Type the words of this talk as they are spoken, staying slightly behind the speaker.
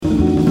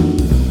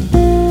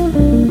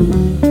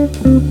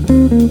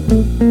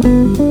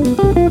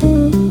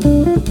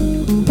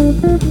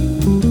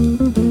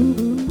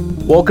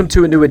Welcome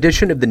to a new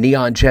edition of the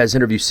Neon Jazz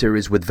interview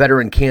series with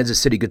veteran Kansas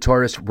City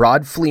guitarist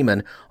Rod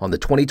Fleeman on the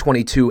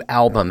 2022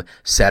 album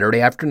Saturday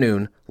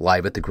Afternoon,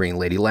 live at the Green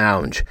Lady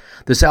Lounge.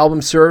 This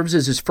album serves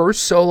as his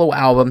first solo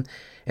album,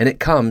 and it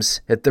comes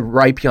at the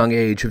ripe young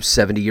age of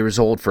 70 years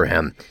old for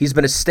him. He's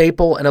been a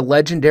staple and a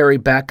legendary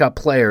backup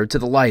player to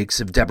the likes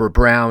of Deborah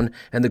Brown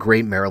and the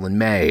great Marilyn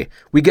Maye.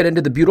 We get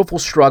into the beautiful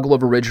struggle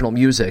of original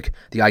music,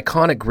 the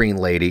iconic Green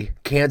Lady,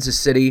 Kansas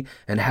City,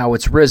 and how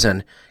it's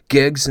risen,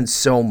 gigs, and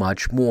so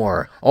much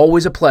more.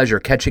 Always a pleasure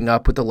catching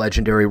up with the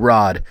legendary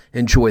Rod.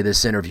 Enjoy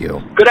this interview.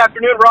 Good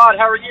afternoon, Rod.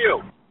 How are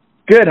you?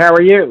 Good. How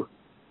are you?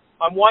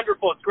 I'm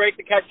wonderful. It's great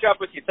to catch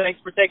up with you. Thanks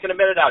for taking a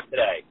minute out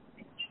today.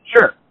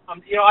 Sure.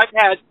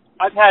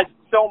 I've had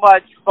so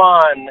much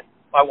fun,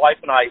 my wife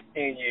and I,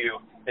 seeing you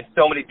in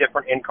so many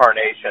different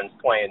incarnations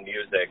playing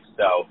music.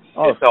 So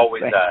it's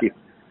always a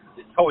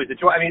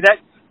joy. I mean,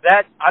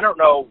 that I don't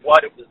know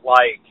what it was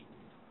like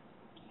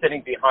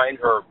sitting behind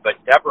her, but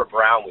Deborah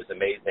Brown was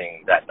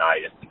amazing that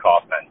night at the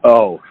Kaufman.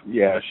 Oh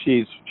yeah,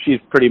 she's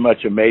pretty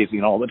much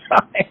amazing all the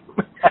time.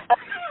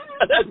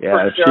 That's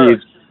for sure.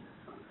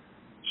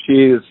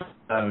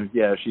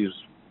 She's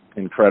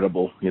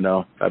incredible. You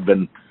know, I've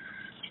been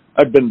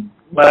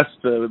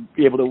blessed to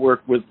be able to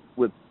work with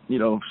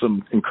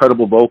some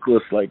incredible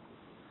vocalists like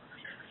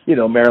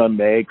Marilyn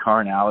Maye,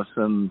 Karen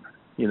Allison,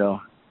 a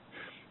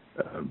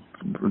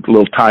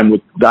little time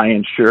with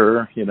Diane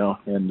Shure,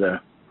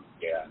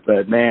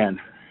 but man,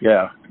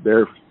 yeah,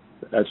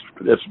 that's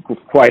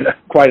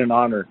quite an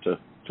honor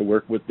to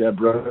work with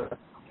Deborah.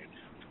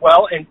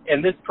 Well,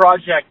 and this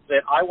project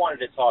that I wanted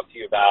to talk to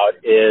you about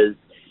is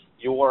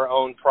your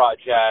own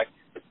project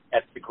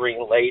at the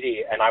Green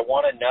Lady, and I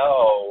want to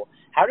know,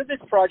 how did this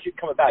project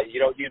come about?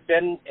 You've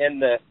been in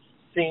the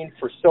scene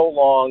for so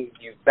long.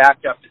 You've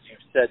backed up, as you've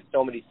said,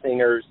 so many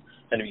singers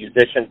and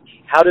musicians.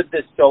 How did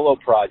this solo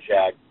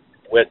project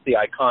with the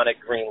iconic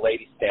Green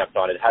Lady stamped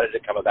on it, how did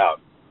it come about?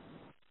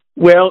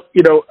 Well,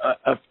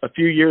 a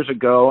few years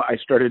ago, I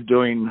started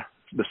doing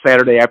the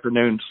Saturday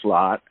afternoon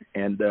slot,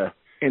 and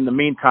in the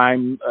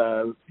meantime,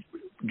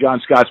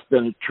 John Scott's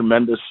been a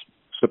tremendous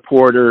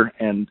supporter,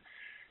 and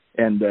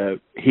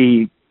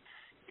he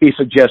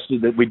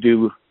suggested that we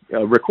do a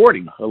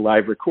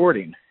live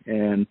recording,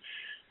 and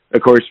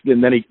of course,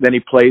 and then he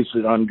plays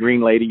it on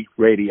Green Lady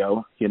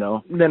radio,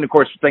 and then of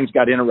course things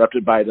got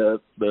interrupted by the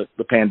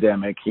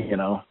pandemic,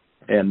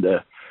 and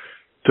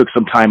took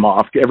some time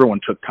off. Everyone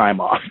took time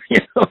off,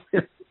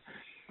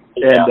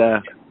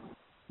 and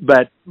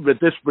but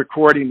this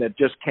recording that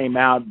just came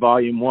out,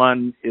 Volume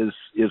 1,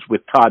 is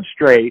with Todd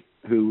Straight,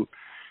 who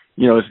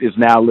is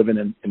now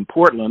living in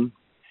Portland,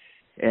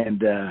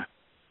 and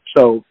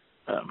so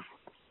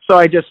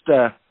I just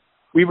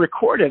we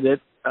recorded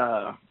it.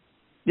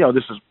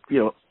 This is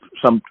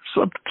some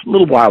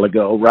little while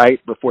ago, right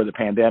before the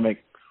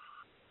pandemic,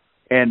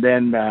 and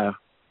then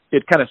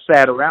it kind of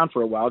sat around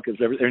for a while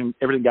because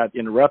everything got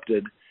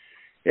interrupted,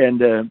 and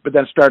but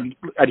then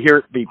I'd hear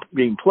it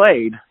being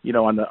played,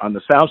 on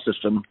the sound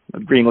system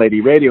of Green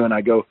Lady Radio, and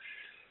I go,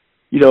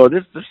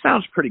 this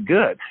sounds pretty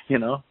good,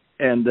 and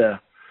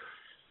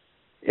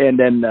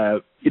then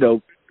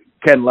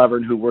Ken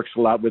Lovern, who works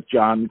closely with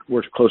John,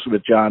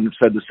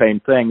 said the same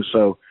thing.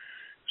 So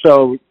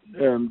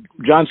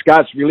John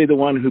Scott's really the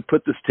one who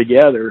put this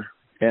together,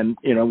 and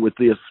with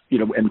this,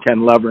 and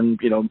Ken Lovern,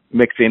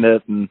 mixing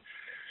it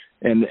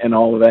and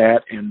all of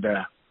that, and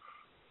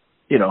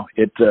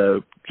it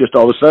just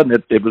all of a sudden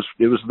it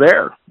was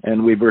there,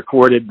 and we've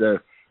recorded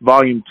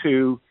Volume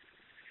 2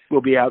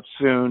 will be out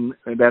soon,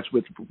 and that's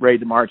with Ray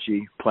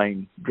DeMarchi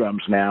playing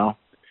drums now,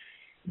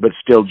 but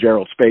still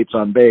Gerald Spates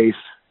on bass,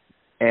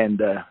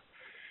 and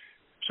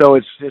so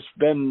it's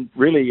been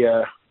really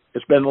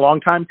it's been a long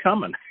time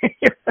coming.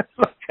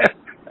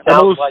 I'm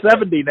almost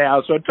 70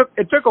 now, so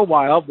it took a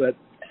while, but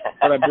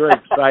I'm very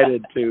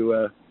excited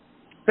to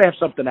have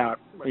something out,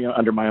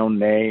 under my own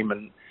name,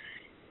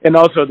 and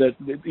also the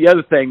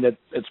other thing that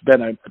it's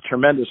been a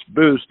tremendous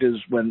boost is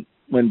when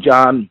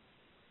John,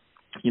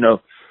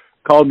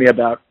 called me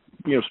about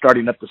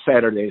starting up the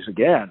Saturdays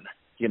again.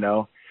 He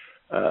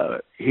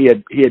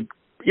had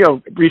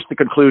reached the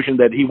conclusion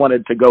that he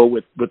wanted to go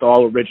with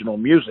all original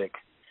music.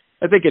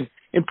 I think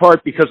in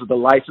part because of the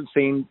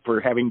licensing for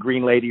having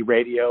Green Lady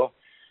Radio,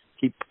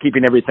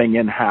 keeping everything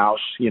in house,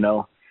 is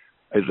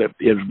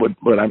what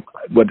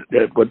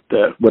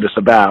it's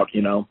about,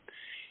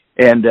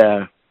 and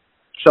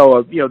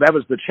so that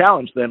was the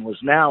challenge. Then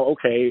was now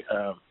okay.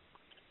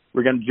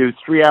 We're going to do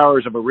 3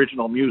 hours of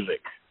original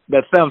music.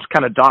 That sounds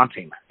kind of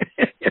daunting,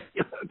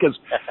 because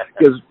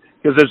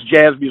as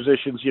jazz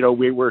musicians,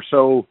 we're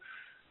so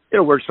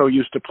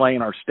used to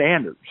playing our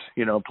standards,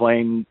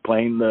 playing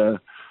the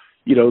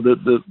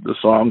the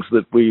songs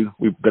that we've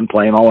been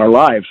playing all our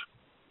lives.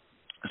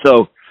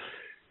 So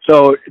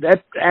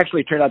that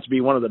actually turned out to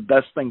be one of the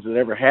best things that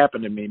ever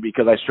happened to me,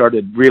 because I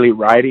started really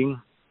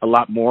writing a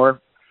lot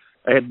more.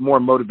 I had more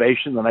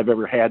motivation than I've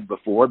ever had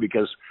before,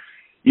 because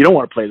you don't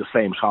want to play the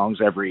same songs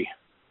every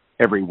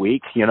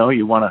week.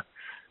 You want to.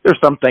 There's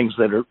some things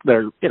that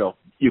are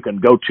you can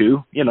go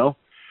to,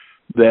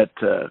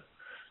 that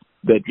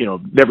that,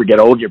 never get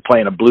old. You're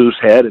playing a blues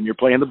head and you're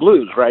playing the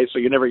blues, right? So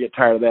you never get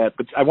tired of that.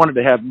 But I wanted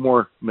to have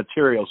more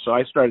material, so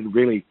I started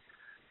really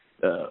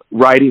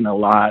writing a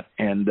lot,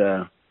 and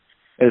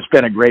it's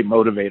been a great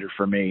motivator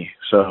for me.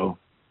 So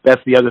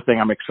that's the other thing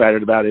I'm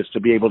excited about, is to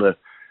be able to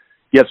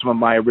get some of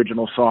my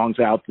original songs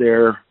out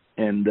there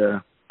and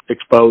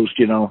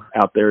exposed,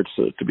 out there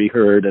to be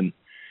heard. And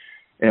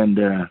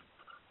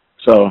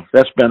so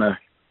that's been a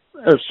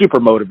super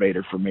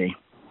motivator for me.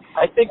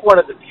 I think one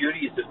of the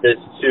beauties of this,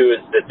 too,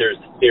 is that there's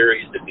a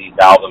series of these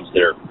albums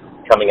that are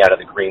coming out of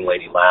the Green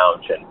Lady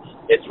Lounge, and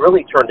it's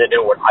really turned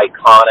into an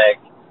iconic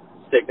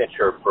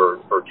signature for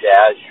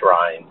jazz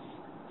shrines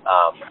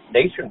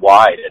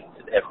nationwide, and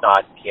if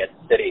not Kansas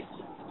City.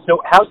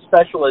 So how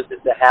special is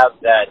it to have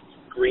that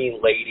Green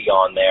Lady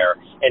on there?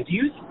 And do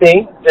you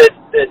think that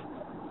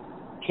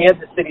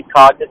Kansas City's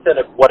cognizant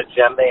of what a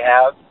gem they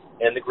have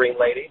in the Green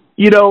Lady?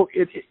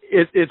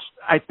 It's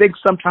I think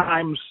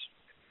sometimes,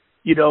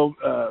 you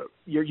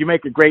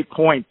make a great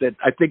point that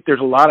I think there's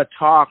a lot of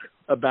talk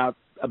about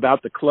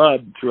the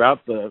club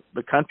throughout the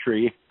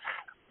country.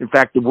 In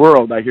fact, the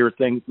world. I hear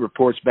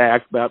reports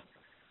back about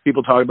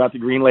people talking about the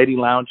Green Lady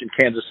Lounge in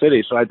Kansas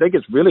City. So I think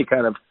it's really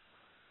kind of,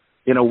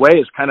 in a way,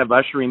 it's kind of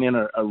ushering in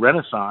a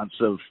renaissance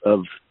of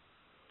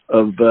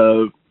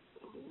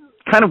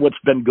kind of what's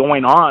been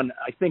going on,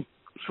 I think,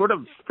 sort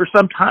of for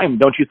some time,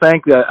 don't you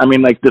think?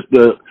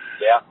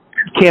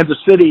 Kansas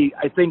City,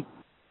 I think,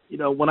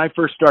 when I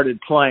first started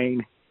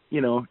playing,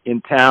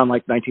 in town,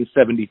 like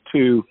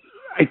 1972,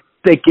 I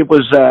think it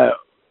was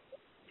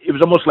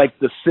almost like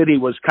the city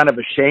was kind of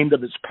ashamed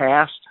of its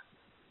past,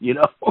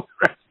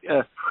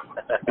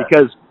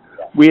 because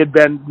we had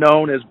been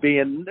known as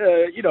being,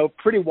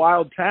 pretty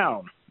wild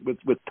town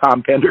with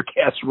Tom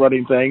Pendergast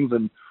running things.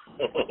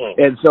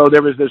 And so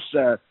there was this,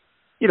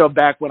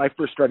 back when I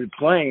first started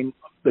playing,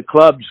 the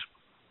clubs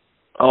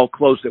all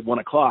closed at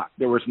 1:00.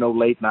 There was no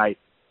late night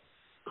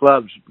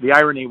clubs. The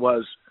irony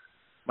was,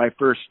 my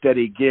first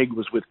steady gig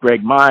was with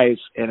Greg Mize,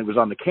 and it was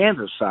on the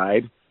Kansas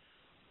side.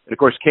 And of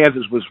course,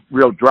 Kansas was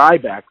real dry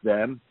back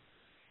then,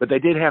 but they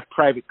did have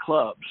private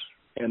clubs,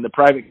 and the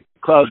private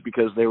clubs,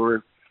 because they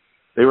were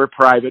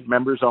private,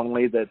 members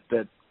only, that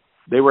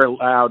they were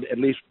allowed, at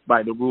least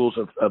by the rules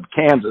of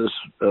Kansas,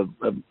 of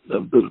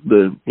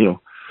the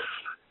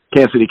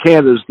Kansas City,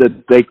 Kansas,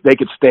 that they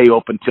could stay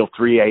open till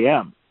 3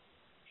 a.m.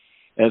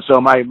 And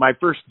so my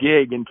first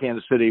gig in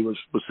Kansas City was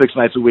 6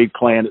 nights a week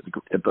playing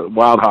at the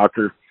Wild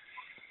Hawker.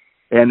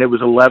 And it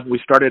was 11. We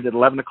started at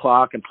 11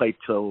 o'clock and played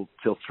till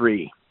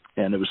 3,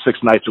 and it was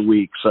 6 nights a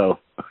week. So,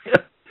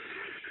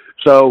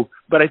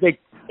 but I think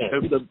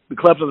the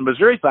clubs on the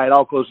Missouri side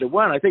all closed at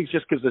 1. I think it's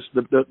just because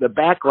the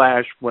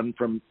backlash from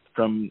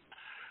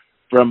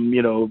when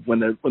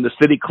the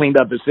city cleaned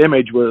up its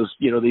image was,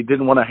 they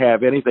didn't want to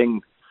have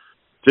anything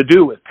to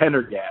do with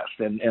Pendergast,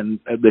 and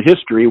the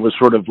history was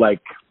sort of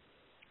like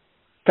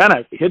kind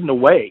of hidden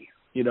away,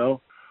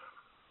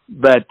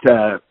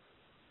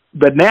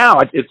 But now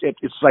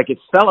it's like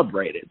it's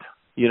celebrated,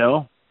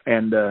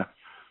 and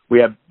we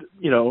have,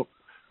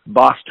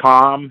 Boss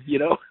Tom,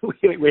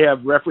 we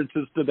have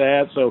references to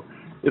that. So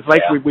it's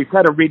like we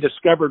kind of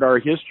rediscovered our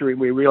history.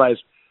 We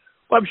realized,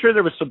 well, I'm sure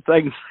there was some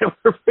things that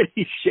were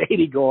pretty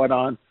shady going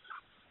on,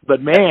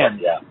 but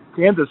man,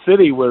 Kansas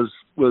City was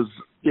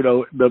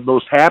the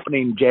most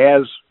happening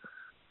jazz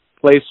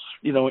place,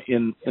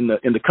 in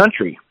the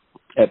country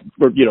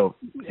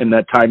in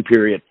that time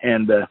period.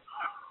 And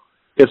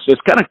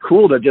it's kind of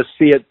cool to just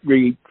see it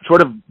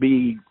sort of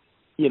be,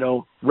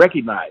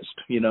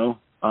 recognized,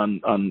 on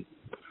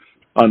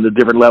the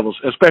different levels,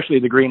 especially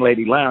the Green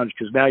Lady Lounge,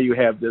 because now you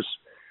have this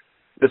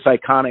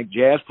iconic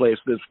jazz place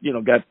that's,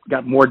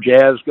 got more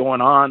jazz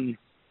going on,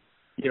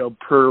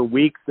 per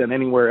week than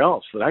anywhere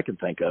else that I can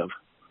think of.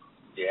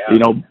 Yeah.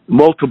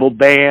 Multiple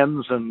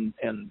bands and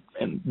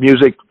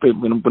music.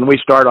 When we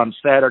start on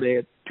Saturday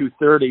at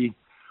 2:30,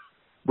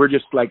 we're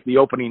just like the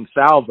opening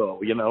salvo.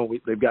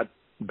 They've got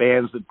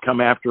bands that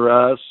come after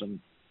us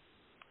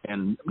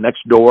and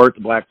next door at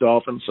the Black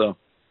Dolphin.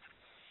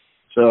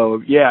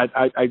 So yeah,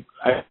 I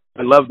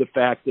love the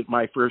fact that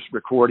my first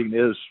recording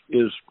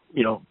is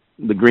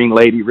the Green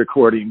Lady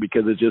recording,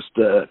 because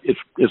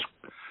it's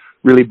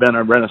really been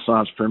a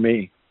renaissance for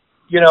me.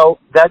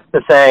 That's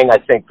the thing I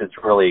think that's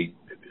really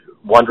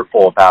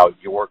wonderful about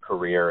your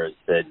career, is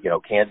that,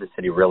 Kansas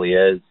City really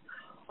is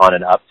on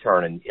an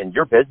upturn, and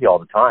you're busy all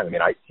the time. I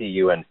mean, I see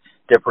you in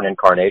different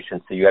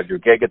incarnations. So you have your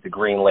gig at the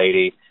Green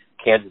Lady,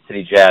 Kansas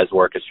City Jazz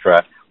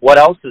Orchestra. What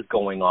else is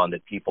going on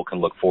that people can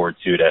look forward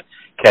to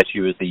catch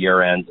you as the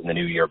year ends and the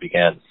new year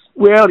begins?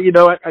 Well,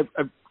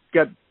 I've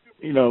got,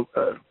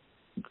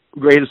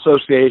 great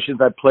associations.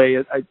 I play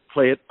it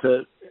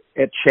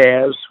at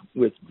Chaz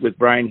with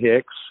Brian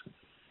Hicks,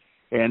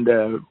 and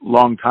a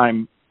long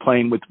time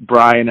playing with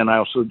Brian, and I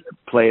also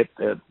play it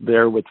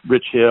there with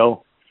Rich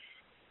Hill.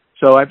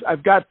 So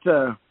I've got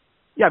a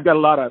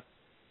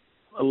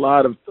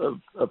lot of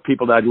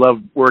people that I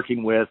love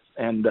working with,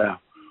 and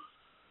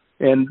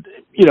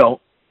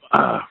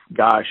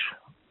gosh,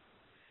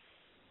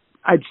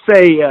 I'd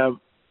say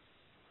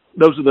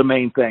those are the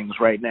main things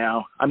right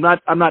now. I'm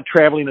not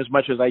traveling as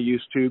much as I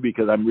used to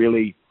because I'm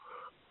really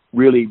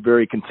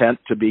very content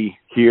to be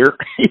here.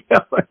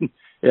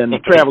 And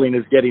traveling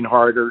is getting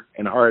harder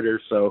and harder.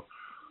 So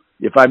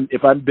if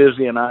I'm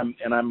busy and I'm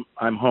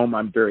home,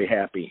 I'm very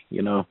happy,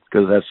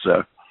 because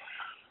that's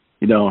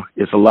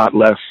it's a lot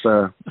less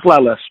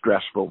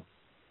stressful.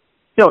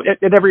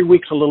 And every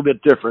week's a little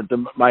bit different.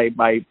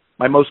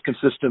 My most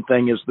consistent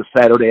thing is the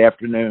Saturday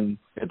afternoon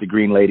at the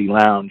Green Lady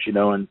Lounge,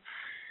 and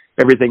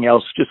everything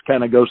else just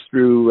kind of goes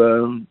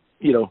through,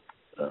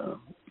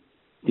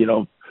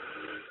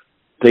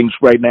 things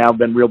right now. I've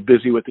been real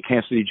busy with the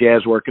Kansas City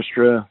Jazz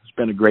Orchestra. It's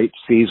been a great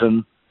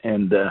season,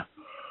 and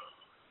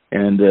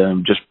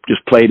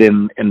just played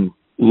in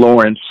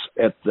Lawrence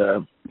at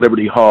the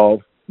Liberty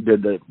Hall.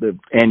 Did the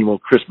annual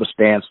Christmas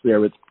dance there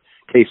with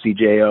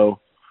KCJO,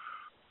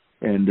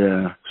 and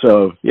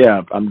so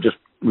yeah, I'm just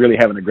really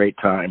having a great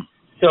time.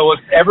 So if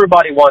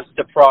everybody wants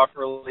to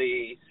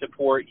properly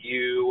support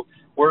you,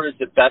 where is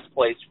the best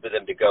place for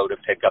them to go to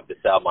pick up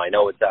this album? I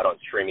know it's out on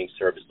streaming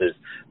services,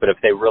 but if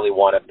they really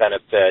want to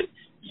benefit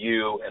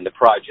you and the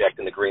project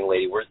and the Green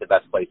Lady, where's the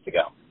best place to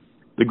go?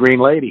 The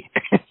Green Lady,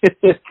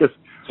 because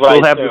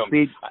we'll have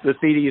the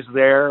CDs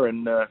there,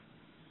 and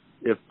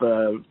if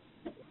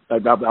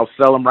I'll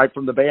sell them right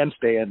from the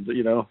bandstand,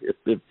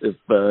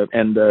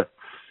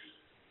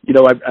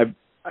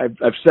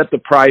 I've set the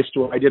price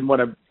to where I didn't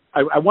want to.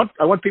 I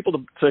want people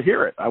to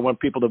hear it. I want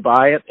people to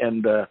buy it,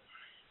 and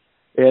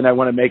I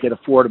want to make it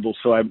affordable.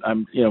 So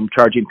I'm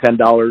charging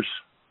 $10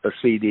 a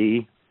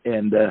CD,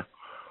 and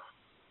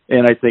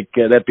I think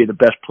that'd be the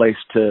best place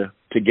to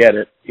get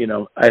it.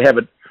 I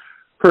haven't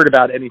heard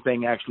about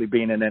anything actually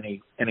being in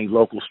any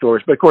local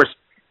stores, but of course,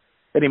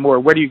 anymore,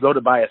 where do you go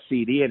to buy a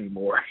CD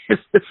anymore?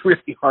 It's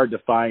really hard to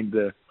find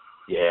the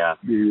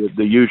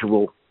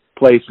usual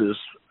places.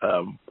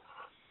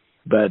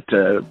 But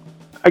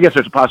I guess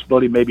there's a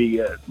possibility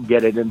maybe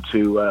get it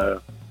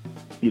into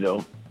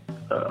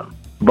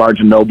Barnes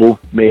and Noble,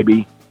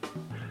 maybe.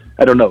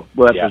 I don't know.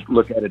 We'll have to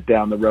look at it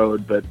down the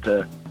road. But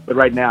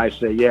right now, I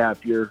say,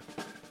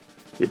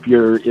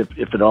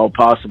 if at all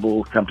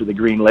possible, come to the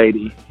Green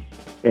Lady.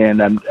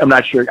 And I'm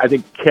not sure. I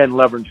think Ken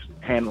Lovern's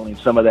handling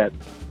some of that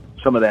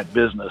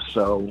business,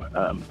 so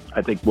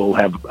I think we'll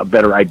have a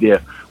better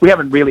idea. We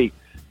haven't really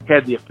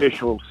had the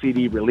official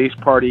CD release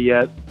party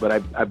yet, but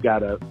I've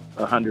got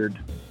 100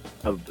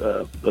 of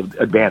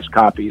advanced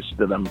copies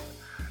that I'm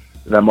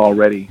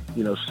already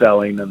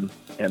selling and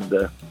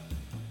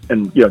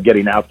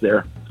getting out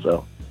there.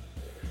 So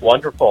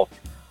wonderful,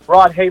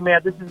 Rod. Hey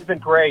man, this has been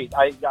great.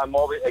 I'm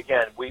always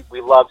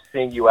we love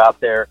seeing you out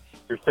there.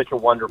 You're such a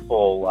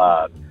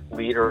wonderful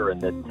leader in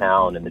this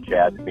town and the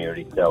jazz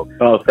community. So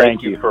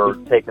thank you for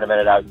taking a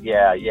minute out.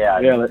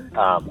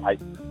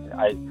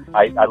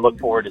 I look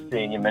forward to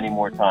seeing you many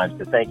more times.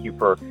 So thank you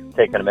for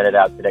taking a minute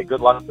out today.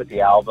 Good luck with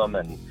the album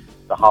and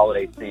the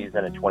holiday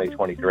season in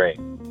 2023.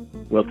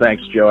 Well,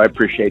 thanks, Joe. I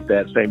appreciate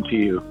that. Same to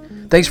you.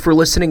 Thanks for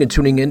listening and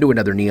tuning in to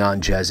another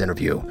Neon Jazz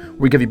interview, where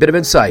we give you a bit of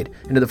insight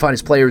into the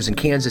finest players in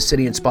Kansas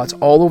City and spots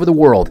all over the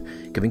world,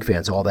 giving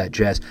fans all that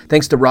jazz.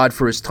 Thanks to Rod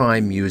for his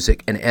time,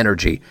 music, and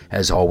energy,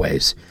 as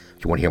always.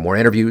 If you want to hear more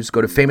interviews, go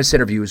to Famous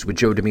Interviews with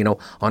Joe Dimino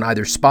on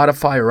either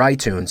Spotify or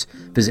iTunes.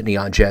 Visit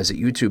neonjazz at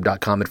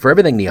youtube.com. And for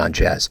everything Neon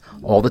Jazz,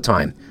 all the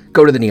time,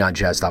 go to the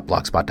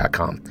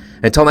neonjazz.blogspot.com.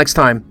 Until next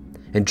time,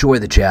 enjoy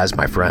the jazz,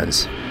 my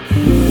friends.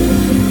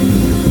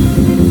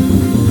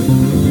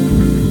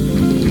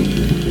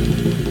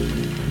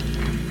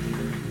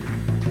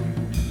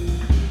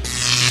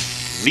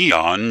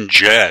 Neon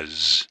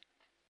Jazz.